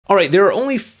All right, there are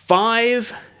only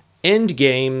 5 end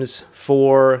games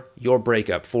for your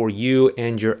breakup, for you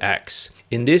and your ex.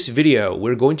 In this video,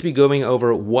 we're going to be going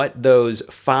over what those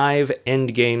 5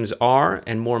 end games are,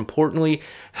 and more importantly,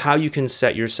 how you can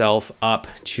set yourself up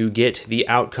to get the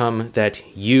outcome that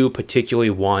you particularly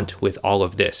want with all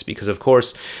of this. Because of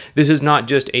course, this is not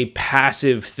just a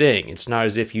passive thing. It's not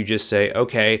as if you just say,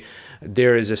 okay,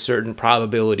 there is a certain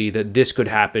probability that this could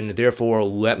happen, therefore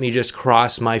let me just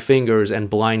cross my fingers and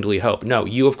blindly hope. No,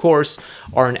 you of course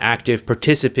are an active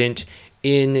participant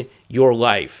in your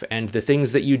life, and the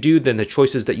things that you do, then the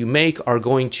choices that you make are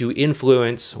going to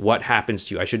influence what happens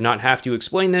to you. I should not have to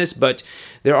explain this, but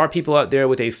there are people out there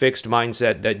with a fixed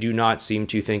mindset that do not seem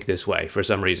to think this way for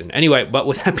some reason. Anyway, but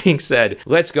with that being said,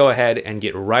 let's go ahead and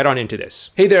get right on into this.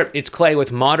 Hey there, it's Clay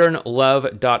with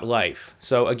modernlove.life.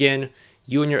 So again,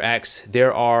 you and your ex,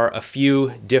 there are a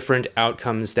few different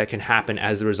outcomes that can happen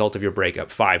as the result of your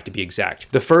breakup, 5 to be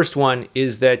exact. The first one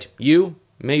is that you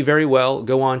may very well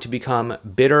go on to become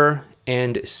bitter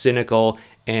and cynical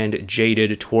and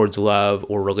jaded towards love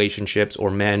or relationships or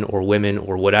men or women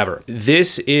or whatever.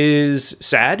 This is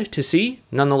sad to see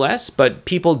nonetheless, but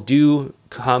people do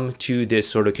come to this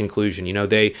sort of conclusion. You know,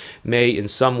 they may in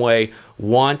some way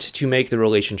want to make the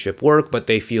relationship work, but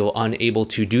they feel unable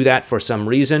to do that for some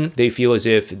reason. They feel as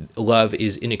if love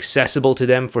is inaccessible to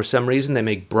them for some reason. They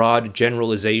make broad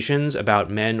generalizations about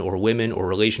men or women or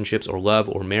relationships or love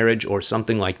or marriage or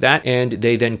something like that, and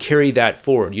they then carry that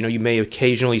forward. You know, you may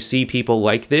occasionally see people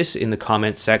like this in the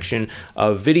comment section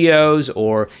of videos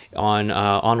or on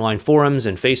online forums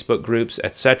and Facebook groups,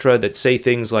 etc., that say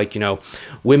things like, you know,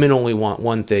 women only want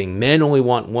one thing, men only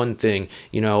want one thing,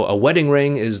 you know, a wedding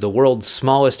ring is the world's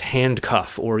smallest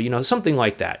handcuff, or, you know, something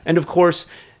like that. And of course,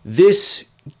 this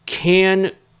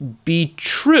can be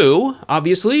true,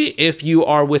 obviously, if you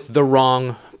are with the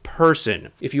wrong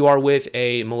person. If you are with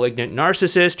a malignant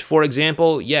narcissist, for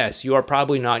example, yes, you are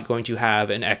probably not going to have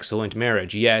an excellent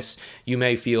marriage. Yes, you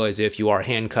may feel as if you are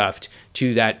handcuffed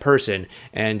to that person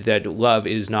and that love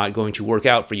is not going to work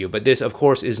out for you. But this, of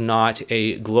course, is not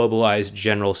a globalized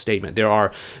general statement. There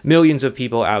are millions of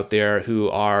people out there who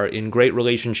are in great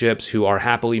relationships, who are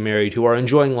happily married, who are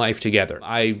enjoying life together.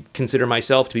 I consider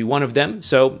myself to be one of them,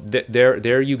 so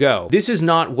there you go. This is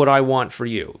not what I want for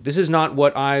you. This is not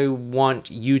what I want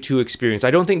you to experience.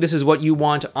 I don't think this is what you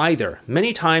want either.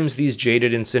 Many times these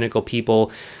jaded and cynical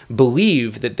people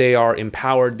believe that they are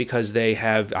empowered because they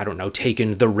have, I don't know,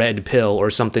 taken the red pill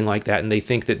or something like that, and they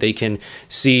think that they can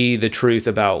see the truth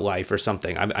about life or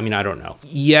something. I mean, I don't know.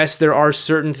 Yes, there are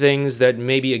certain things that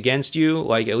may be against you,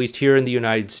 like at least here in the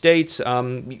United States,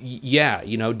 yeah,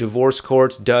 you know, divorce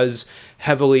court does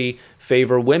heavily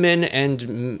favor women,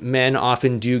 and men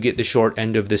often do get the short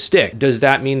end of the stick. Does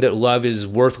that mean that love is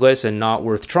worthless and not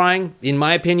worth trying? In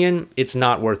my opinion, it's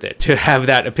not worth it to have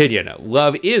that opinion.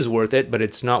 Love is worth it, but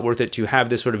it's not worth it to have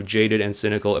this sort of jaded and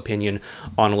cynical opinion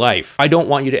on life. I don't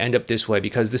want you to end up this way,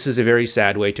 because this is a very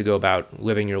sad way to go about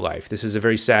living your life. This is a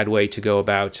very sad way to go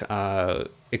about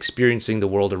experiencing the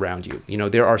world around you. You know,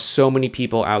 there are so many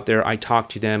people out there. I talk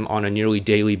to them on a nearly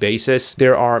daily basis.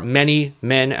 There are many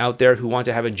men out there who want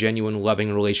to have a genuine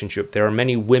loving relationship. There are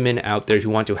many women out there who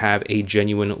want to have a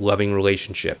genuine loving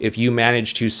relationship. If you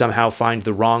manage to somehow find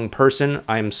the wrong person,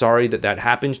 I am sorry that that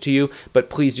happened to you, but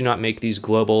please do not make these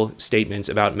global statements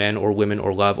about men or women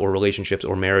or love or relationships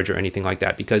or marriage or anything like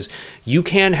that, because you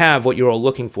can have what you're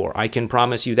looking for. I can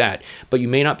promise you that, but you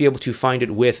may not be able to find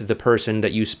it with the person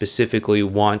that you specifically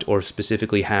want or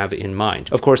specifically have in mind.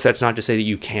 Of course, that's not to say that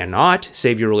you cannot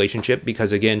save your relationship,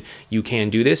 because again, you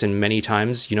can do this, and many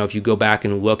times, you know, if you go back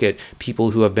and look at people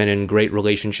who have been in great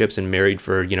relationships and married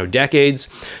for, you know, decades,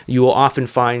 you will often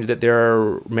find that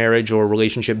their marriage or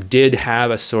relationship did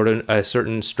have a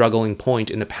certain struggling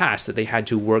point in the past that they had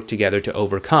to work together to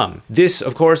overcome. This,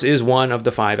 of course, is one of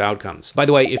the 5 outcomes. By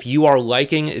the way, if you are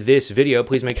liking this video,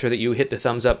 please make sure that you hit the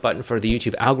thumbs up button for the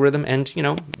YouTube algorithm, and, you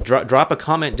know, drop a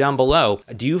comment down below.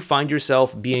 Do you find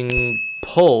yourself being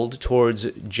pulled towards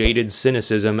jaded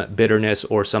cynicism, bitterness,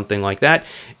 or something like that?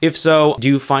 If so, do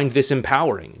you find this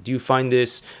empowering? Do you find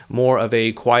this more of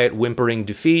a quiet, whimpering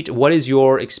defeat? What is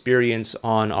your experience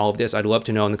on all of this? I'd love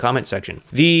to know in the comment section.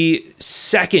 The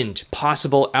second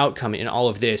possible outcome in all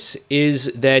of this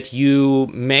is that you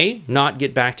may not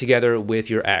get back together with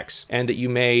your ex, and that you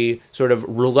may sort of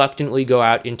reluctantly go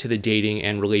out into the dating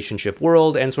and relationship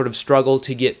world and sort of struggle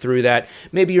to get through that.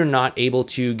 Maybe you're not able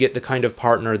to get the kind of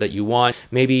partner that you want.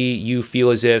 want. Maybe you feel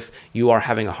as if you are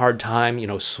having a hard time,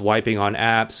 swiping on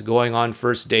apps, going on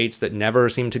first dates that never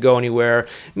seem to go anywhere,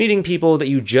 meeting people that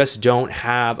you just don't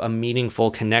have a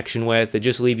meaningful connection with, that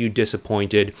just leave you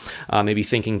disappointed, maybe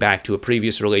thinking back to a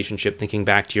previous relationship, thinking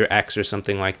back to your ex or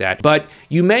something like that. But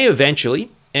you may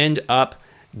eventually end up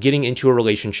getting into a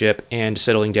relationship and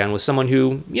settling down with someone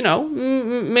who,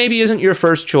 maybe isn't your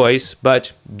first choice,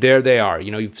 but there they are.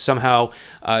 You've somehow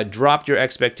dropped your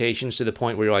expectations to the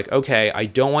point where you're like, okay, I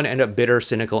don't want to end up bitter,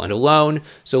 cynical, and alone,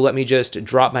 so let me just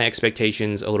drop my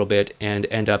expectations a little bit and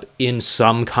end up in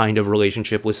some kind of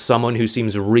relationship with someone who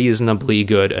seems reasonably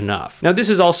good enough. Now, this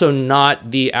is also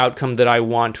not the outcome that I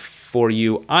want for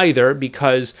you either,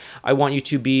 because I want you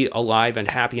to be alive and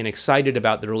happy and excited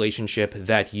about the relationship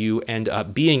that you end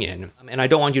up being in. And I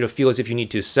don't want you to feel as if you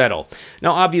need to settle.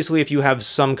 Now, obviously, if you have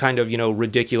some kind of,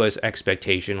 ridiculous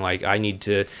expectation, like I need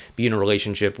to be in a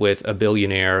relationship with a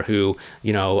billionaire who,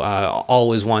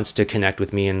 always wants to connect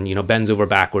with me and, bends over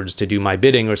backwards to do my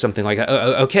bidding or something like that,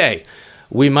 okay,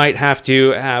 we might have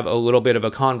to have a little bit of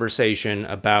a conversation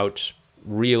about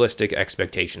realistic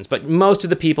expectations. But most of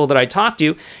the people that I talk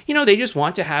to, they just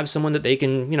want to have someone that they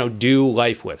can, do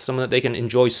life with, someone that they can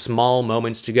enjoy small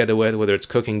moments together with, whether it's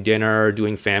cooking dinner or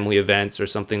doing family events or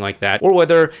something like that, or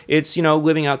whether it's,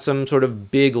 living out some sort of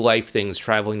big life things,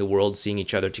 traveling the world, seeing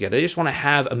each other together. They just want to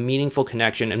have a meaningful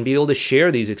connection and be able to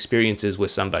share these experiences with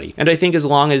somebody. And I think as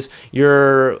long as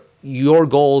your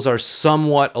goals are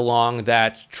somewhat along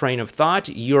that train of thought,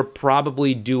 you're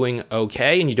probably doing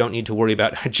okay, and you don't need to worry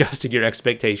about adjusting your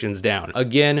expectations down.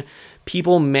 Again,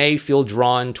 people may feel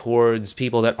drawn towards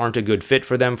people that aren't a good fit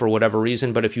for them for whatever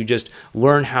reason, but if you just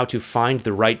learn how to find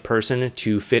the right person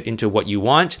to fit into what you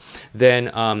want, then,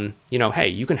 hey,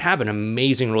 you can have an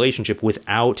amazing relationship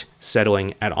without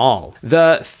settling at all.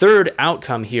 The third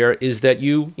outcome here is that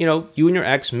you and your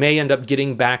ex may end up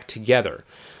getting back together,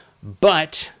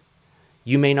 but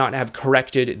you may not have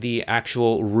corrected the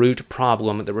actual root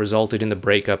problem that resulted in the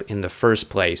breakup in the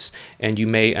first place, and you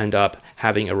may end up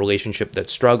having a relationship that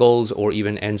struggles or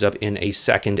even ends up in a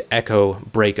second echo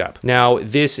breakup. Now,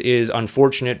 this is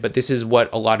unfortunate, but this is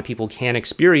what a lot of people can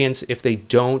experience if they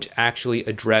don't actually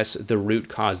address the root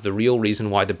cause, the real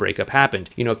reason why the breakup happened.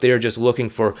 If they're just looking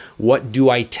for, what do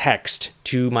I text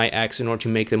to my ex in order to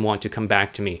make them want to come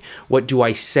back to me? What do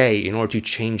I say in order to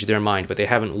change their mind? But they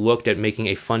haven't looked at making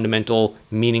a fundamental,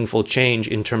 meaningful change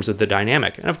in terms of the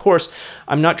dynamic. And of course,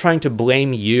 I'm not trying to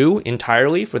blame you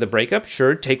entirely for the breakup.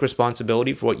 Sure, take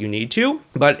responsibility for what you need to,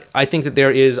 but I think that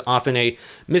there is often a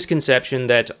misconception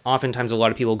that oftentimes a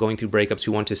lot of people going through breakups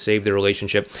who want to save their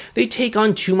relationship, they take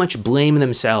on too much blame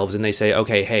themselves and they say,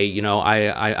 okay, hey,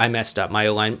 I messed up.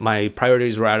 My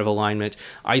priorities were out of alignment.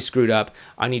 I screwed up.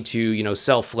 I need to,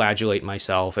 self-flagellate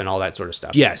myself and all that sort of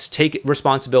stuff. Yes, take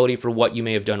responsibility for what you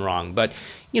may have done wrong, but,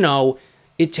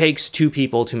 it takes two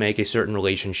people to make a certain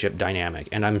relationship dynamic,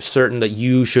 and I'm certain that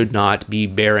you should not be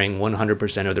bearing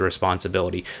 100% of the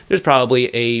responsibility. There's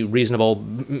probably a reasonable,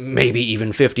 maybe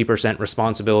even 50%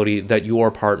 responsibility that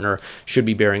your partner should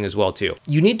be bearing as well too.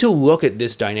 You need to look at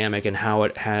this dynamic and how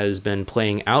it has been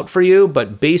playing out for you,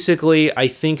 but basically I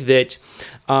think that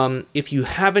if you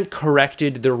haven't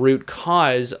corrected the root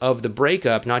cause of the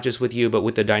breakup, not just with you, but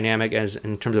with the dynamic as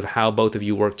in terms of how both of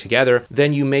you work together,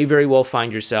 then you may very well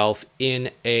find yourself in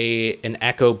an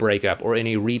echo breakup or in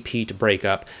a repeat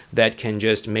breakup that can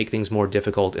just make things more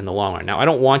difficult in the long run. Now, I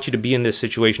don't want you to be in this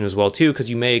situation as well too, because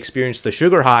you may experience the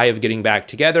sugar high of getting back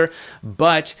together,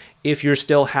 but if you're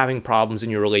still having problems in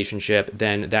your relationship,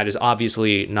 then that is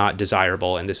obviously not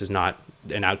desirable, and this is not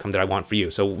an outcome that I want for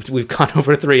you. So we've gone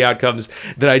over 3 outcomes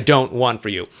that I don't want for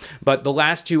you. But the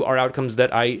last 2 are outcomes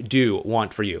that I do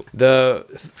want for you. The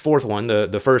fourth one,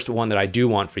 the first one that I do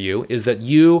want for you, is that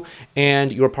you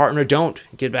and your partner don't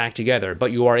get back together,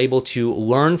 but you are able to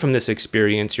learn from this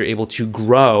experience, you're able to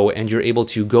grow, and you're able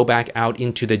to go back out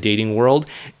into the dating world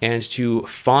and to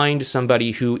find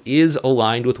somebody who is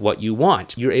aligned with what you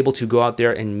want. You're able to go out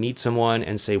there and meet someone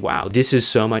and say, wow, this is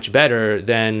so much better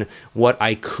than what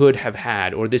I could have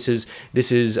had, or this is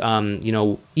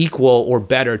equal or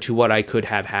better to what I could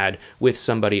have had with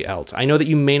somebody else. I know that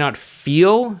you may not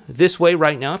feel this way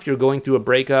right now if you're going through a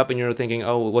breakup and you're thinking,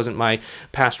 oh, it wasn't my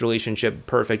past relationship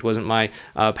perfect, wasn't my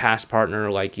past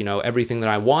partner like, everything that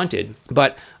I wanted.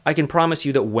 But I can promise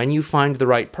you that when you find the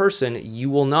right person, you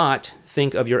will not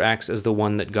think of your ex as the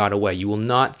one that got away. You will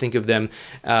not think of them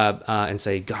and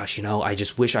say, gosh, you know, I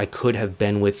just wish I could have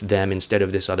been with them instead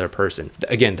of this other person.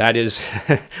 Again, that is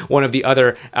one of the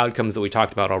other outcomes that we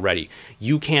talked about already.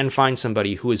 You can find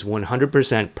somebody who is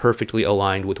 100% perfectly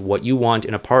aligned with what you want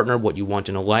in a partner, what you want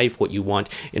in a life, what you want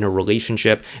in a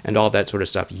relationship, and all that sort of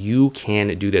stuff. You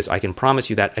can do this. I can promise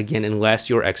you that, again, unless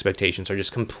your expectations are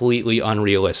just completely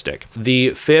unrealistic.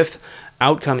 The fifth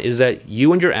outcome is that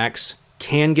you and your ex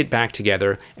can get back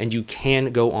together and you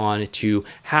can go on to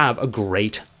have a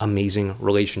great, amazing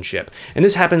relationship. And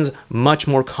this happens much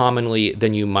more commonly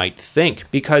than you might think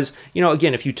because, you know,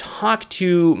 again, if you talk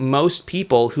to most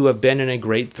people who have been in a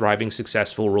great, thriving,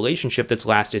 successful relationship that's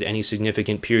lasted any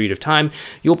significant period of time,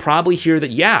 you'll probably hear that,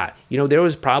 yeah, you know, there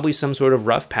was probably some sort of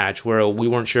rough patch where we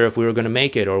weren't sure if we were going to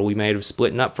make it, or we may have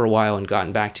split up for a while and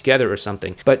gotten back together or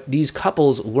something. But these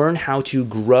couples learn how to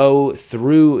grow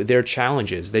through their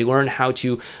challenges. They learn how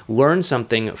to learn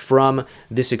something from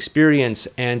this experience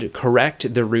and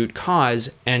correct the root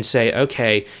cause and say,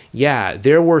 okay, yeah,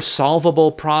 there were solvable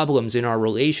problems in our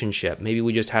relationship. Maybe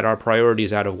we just had our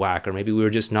priorities out of whack, or maybe we were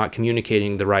just not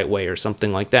communicating the right way or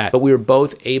something like that. But we were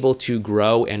both able to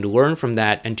grow and learn from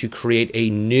that and to create a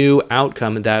new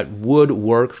outcome that would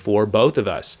work for both of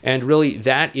us. And really,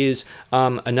 that is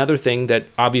another thing that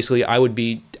obviously I would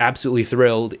be absolutely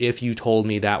thrilled if you told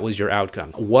me that was your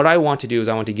outcome. What I want to do is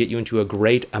I want to get you into a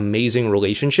great, amazing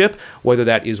relationship, whether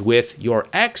that is with your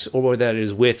ex or whether that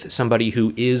is with somebody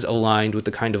who is aligned with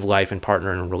the kind of life and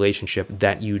partner and relationship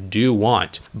that you do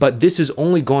want. But this is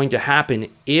only going to happen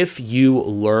if you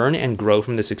learn and grow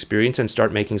from this experience and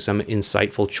start making some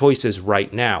insightful choices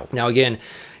right now. Now, again,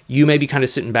 you may be kind of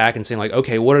sitting back and saying like,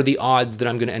 okay, what are the odds that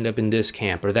I'm going to end up in this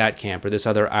camp or this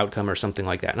other outcome or something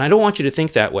like that? And I don't want you to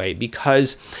think that way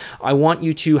because I want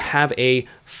you to have a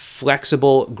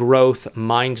flexible growth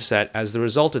mindset as the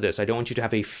result of this. I don't want you to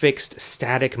have a fixed,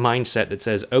 static mindset that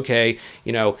says, okay,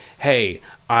 you know, hey,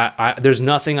 there's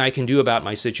nothing I can do about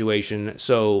my situation,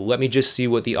 so let me just see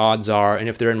what the odds are, and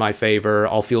if they're in my favor,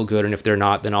 I'll feel good, and if they're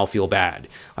not, then I'll feel bad.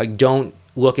 Like, don't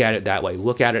look at it that way.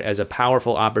 Look at it as a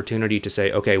powerful opportunity to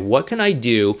say, okay, what can I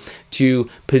do to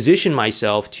position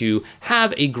myself to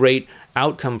have a great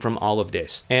outcome from all of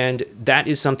this? And that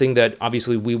is something that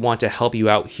obviously we want to help you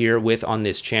out here with on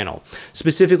this channel.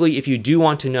 Specifically, if you do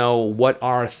want to know what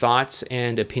our thoughts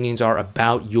and opinions are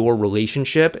about your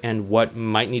relationship and what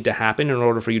might need to happen in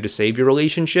order for you to save your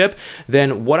relationship,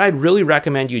 then what I'd really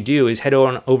recommend you do is head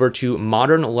on over to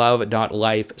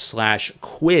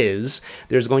modernlove.life/quiz.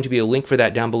 There's going to be a link for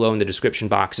that down below in the description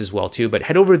box as well too, but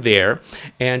head over there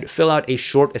and fill out a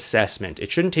short assessment.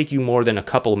 It shouldn't take you more than a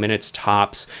couple minutes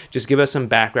tops. Just give us some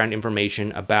background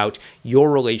information about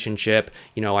your relationship,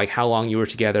 you know, like how long you were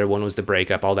together, when was the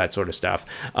breakup, all that sort of stuff.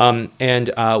 And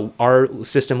our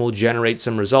system will generate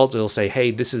some results. It'll say,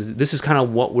 hey, this is kind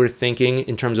of what we're thinking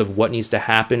in terms of what needs to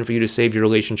happen for you to save your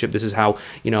relationship. This is how,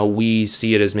 you know, we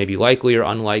see it as maybe likely or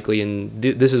unlikely, and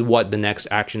this is what the next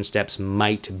action steps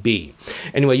might be.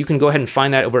 Anyway, you can go ahead and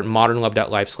find that over at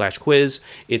modernlove.life/quiz.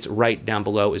 It's right down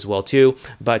below as well too.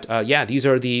 But yeah, these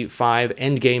are the 5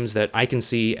 end games that I can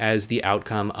see as the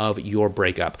outcome of your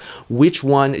breakup. Which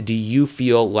one do you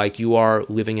feel like you are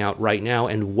living out right now,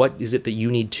 and what is it that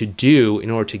you need to do in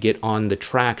order to get on the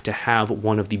track to have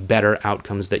one of the better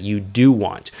outcomes that you do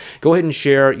want? Go ahead and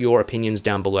share your opinions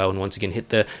down below, and once again, hit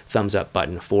the thumbs up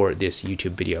button for this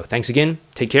YouTube video. Thanks again,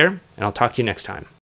 take care, and I'll talk to you next time.